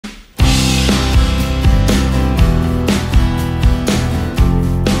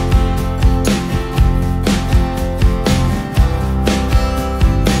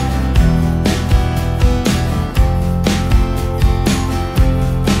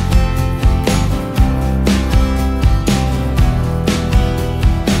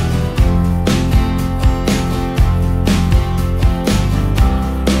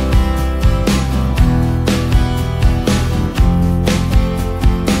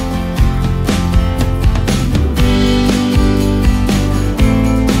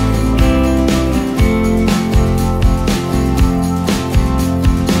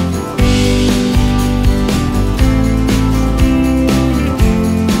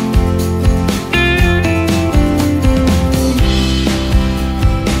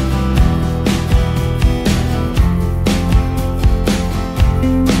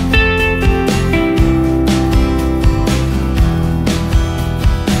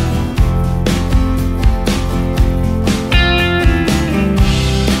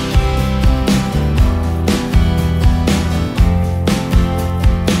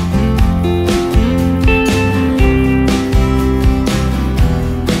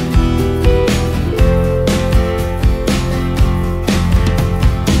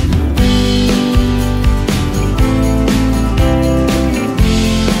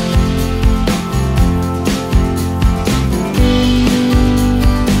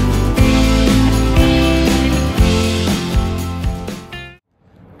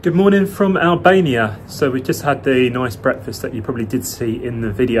Good morning from Albania. So we just had the nice breakfast that you probably did see in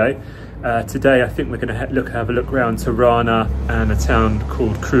the video. Today I think we're going to have a look around Tirana and a town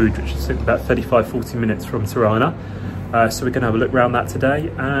called Kruje, which is about 35-40 minutes from Tirana. So we're going to have a look around that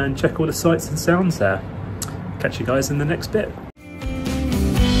today and check all the sights and sounds there. Catch you guys in the next bit.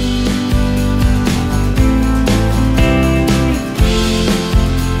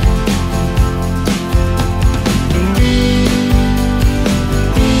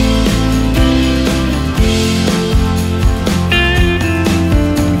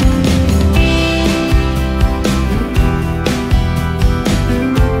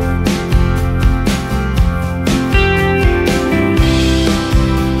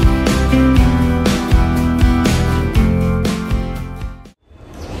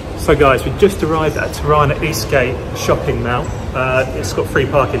 So guys, we just arrived at Tirana Eastgate shopping mall. It's got free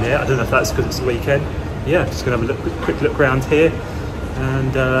parking here. I don't know if that's because it's the weekend. Yeah, just gonna have a quick look around here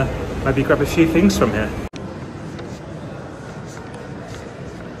and maybe grab a few things from here.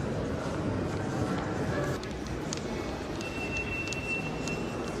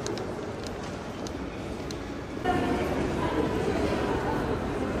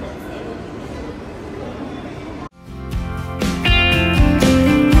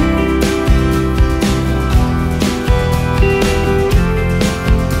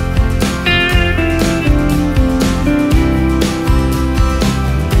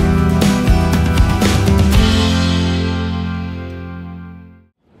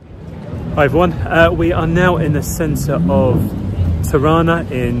 Hi everyone, we are now in the centre of Tirana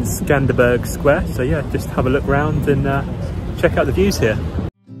in Skanderberg Square. So yeah, just have a look around and check out the views here.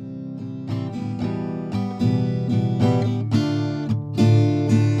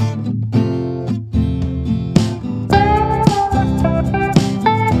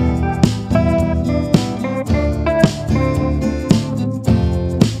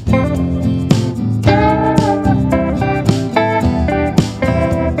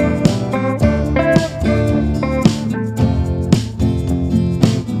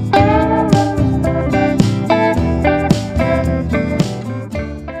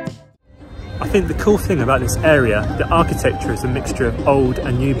 I think the cool thing about this area, the architecture is a mixture of old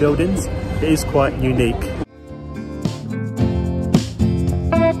and new buildings. It is quite unique.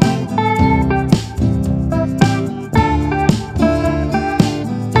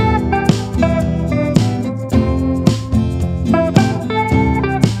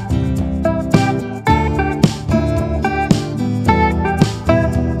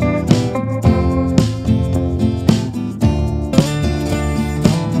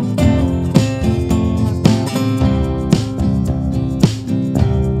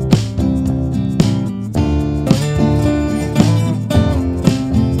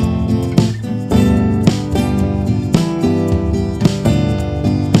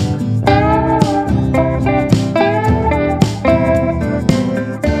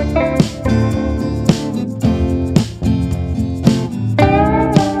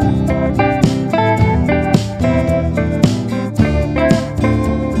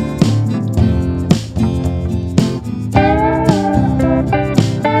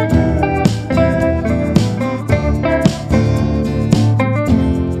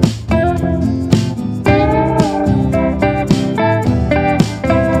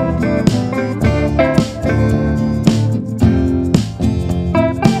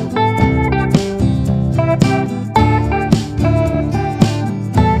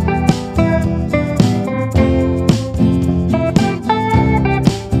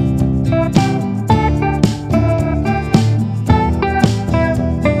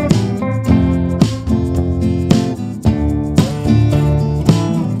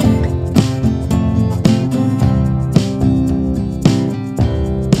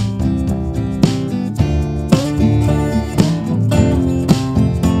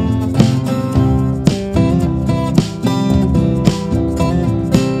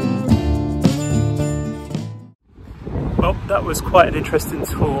 That was quite an interesting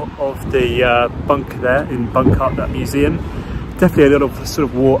tour of the bunker there in Bunkart, that museum. Definitely a lot of sort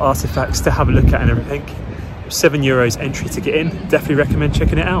of war artifacts to have a look at and everything. €7 entry to get in. Definitely recommend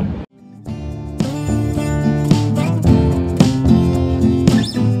checking it out.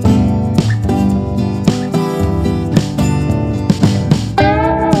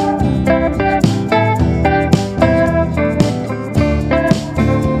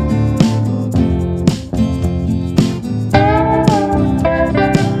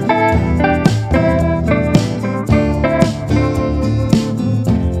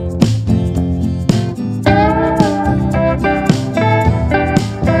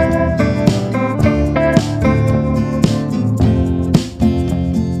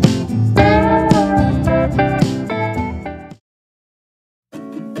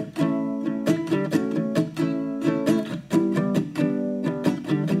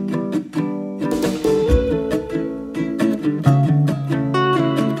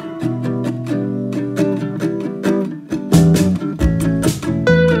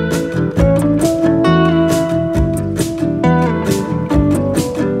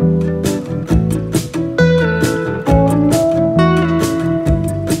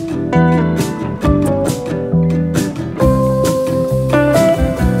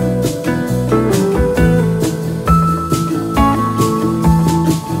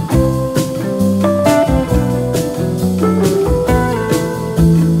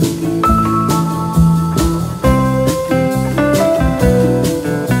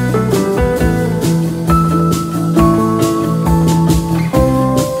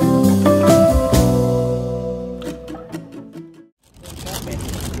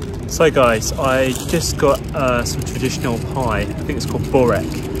 So guys, I just got some traditional pie. I think it's called borek.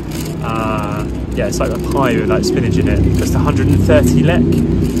 Yeah, it's like a pie with like spinach in it. Just 130 lek,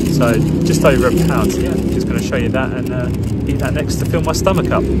 so just over a pound. So yeah, I'm just going to show you that and eat that next to fill my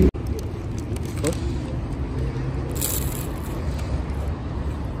stomach up.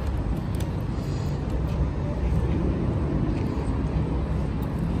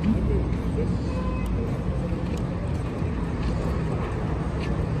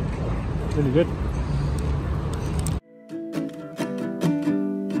 Really good.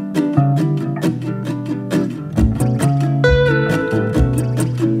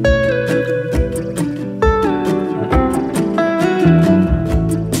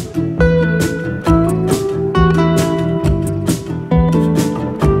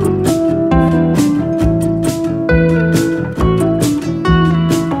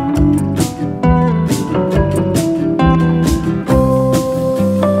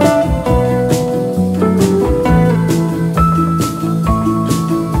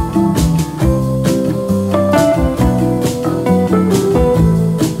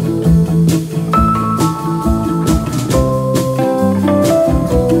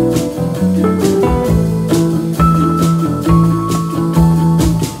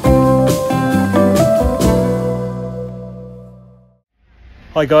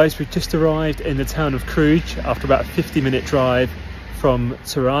 Hi guys, we've just arrived in the town of Kruje after about a 50-minute drive from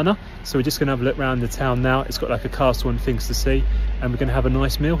Tirana. So we're just going to have a look around the town now. It's got like a castle and things to see, and we're going to have a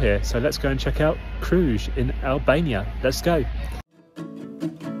nice meal here. So let's go and check out Kruje in Albania. Let's go.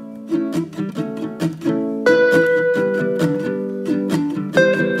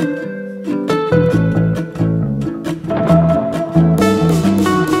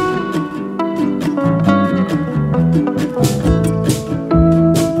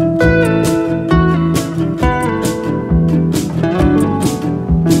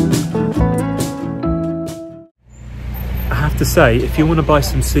 To say, if you want to buy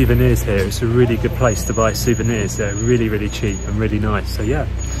some souvenirs here, it's a really good place to buy souvenirs. They're really, really cheap and really nice. So yeah,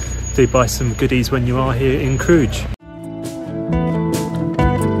 do buy some goodies when you are here in Kruje.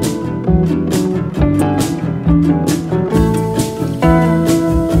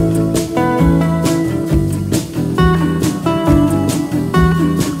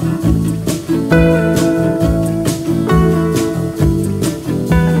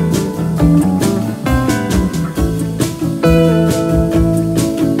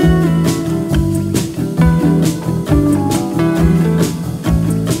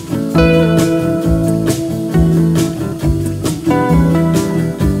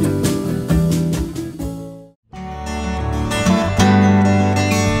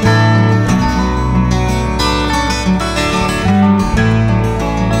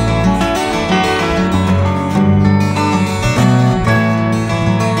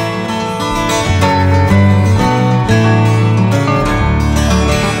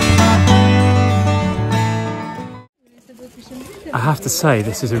 I have to say,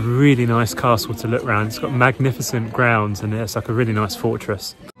 this is a really nice castle to look around. It's got magnificent grounds and it's like a really nice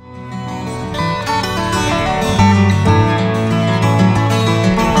fortress.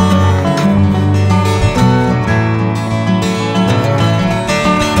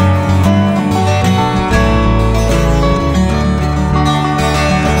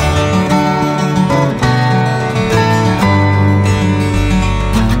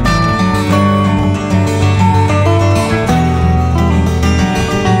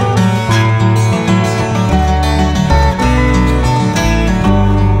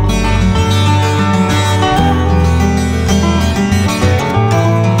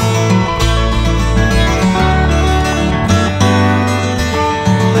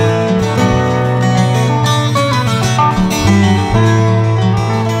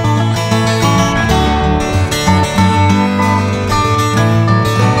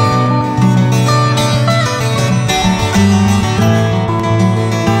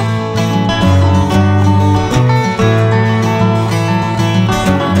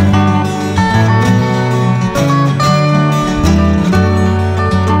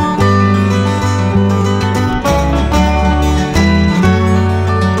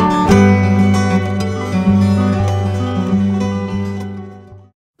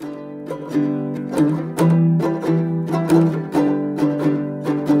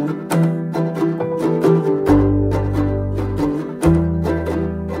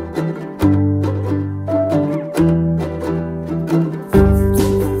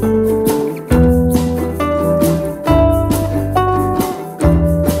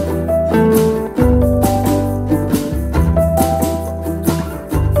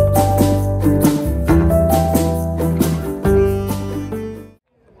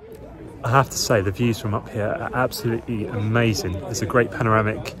 have to say the views from up here are absolutely amazing. There's a great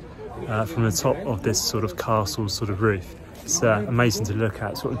panoramic from the top of this sort of castle sort of roof. It's amazing to look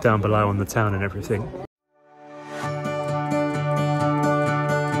at sort of down below on the town and everything.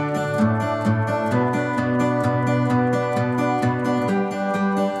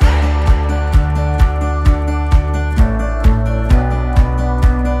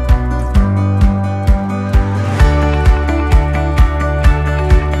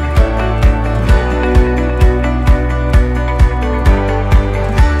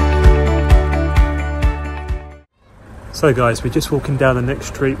 So guys, we're just walking down the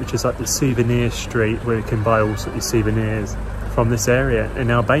next street, which is like the souvenir street, where you can buy all sorts of souvenirs from this area in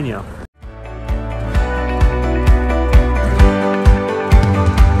Albania.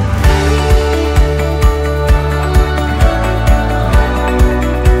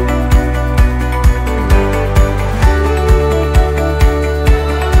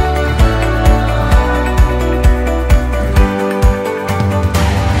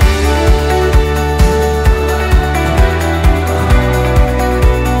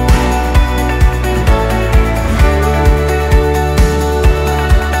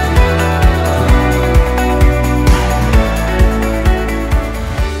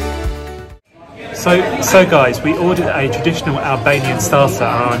 So guys, we ordered a traditional Albanian starter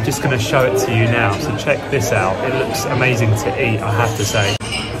and I'm just going to show it to you now. So check this out. It looks amazing to eat, I have to say.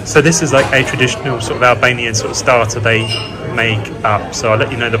 So this is like a traditional sort of Albanian sort of starter they make up. So I'll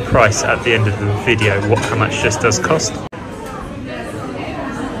let you know the price at the end of the video, how much this does cost.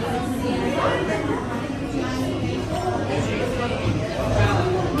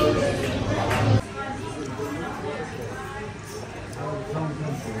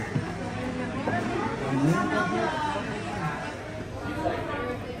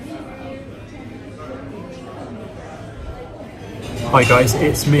 Hi guys,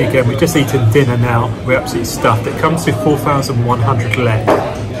 it's me again. We've just eaten dinner now. We're absolutely stuffed. It comes to 4,100 lek,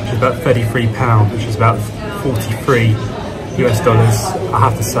 which is about £33, which is about 43 US dollars. I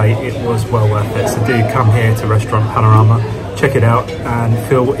have to say it was well worth it. So do come here to Restaurant Panorama, check it out and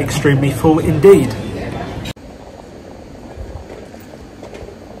feel extremely full indeed.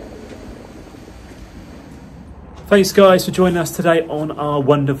 Thanks guys for joining us today on our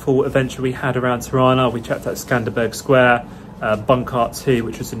wonderful adventure we had around Tirana. We checked out Skanderberg Square, Bunker 2,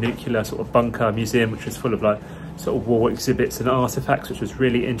 which was a nuclear sort of bunker museum, which was full of like sort of war exhibits and artifacts, which was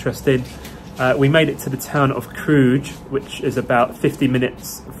really interesting. We made it to the town of Kruje, which is about 50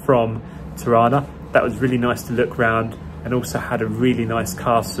 minutes from Tirana. That was really nice to look around, and also had a really nice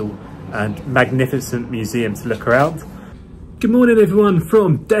castle and magnificent museum to look around. Good morning everyone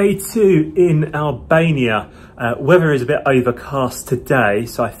from day 2 in Albania. Weather is a bit overcast today,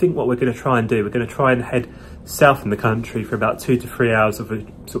 so I think what we're going to try and do, we're going to try and head south in the country for about 2 to 3 hours of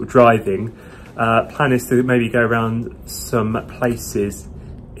sort of driving. Plan is to maybe go around some places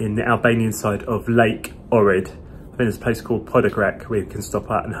in the Albanian side of Lake Ohrid. I think there's a place called Podogrek we can stop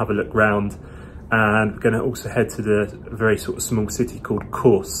at and have a look round. And we're going to also head to the very sort of small city called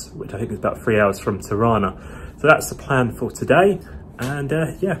Korce, which I think is about 3 hours from Tirana. So that's the plan for today. And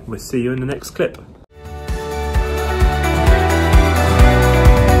yeah, we'll see you in the next clip.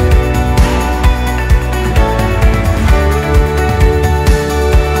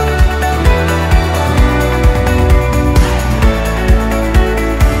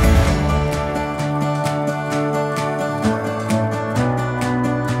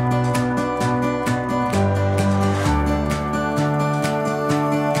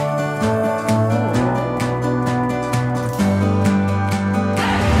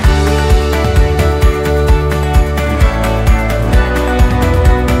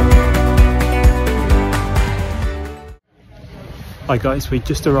 Hi guys, we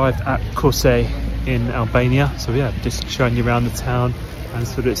just arrived at Korce in Albania. So yeah, just showing you around the town and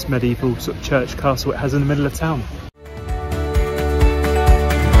sort of its medieval sort of church castle it has in the middle of town.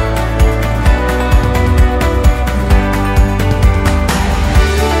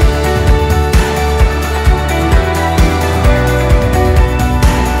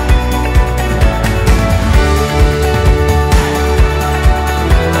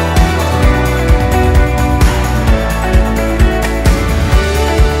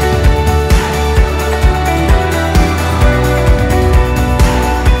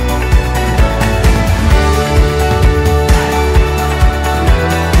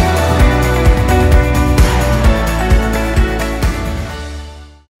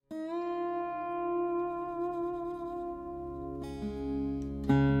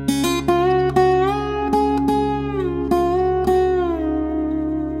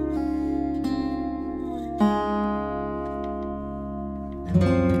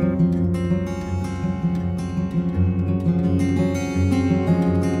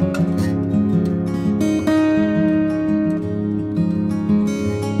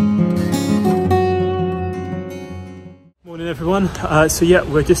 everyone. So yeah,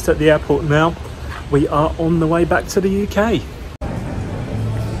 we're just at the airport now. We are on the way back to the UK.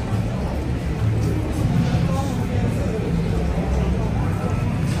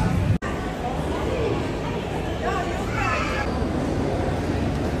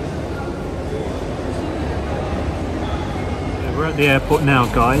 We're at the airport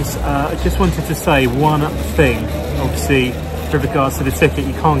now, guys. I just wanted to say one thing. Obviously, with regards to the ticket,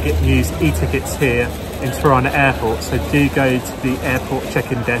 you can't use e-tickets here in Tirana airport, so do go to the airport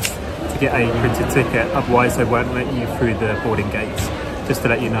check-in desk to get a printed ticket, otherwise they won't let you through the boarding gates, just to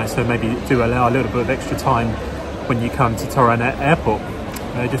let you know. So maybe do allow a little bit of extra time when you come to Tirana airport.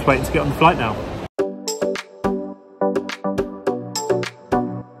 Just waiting to get on the flight now.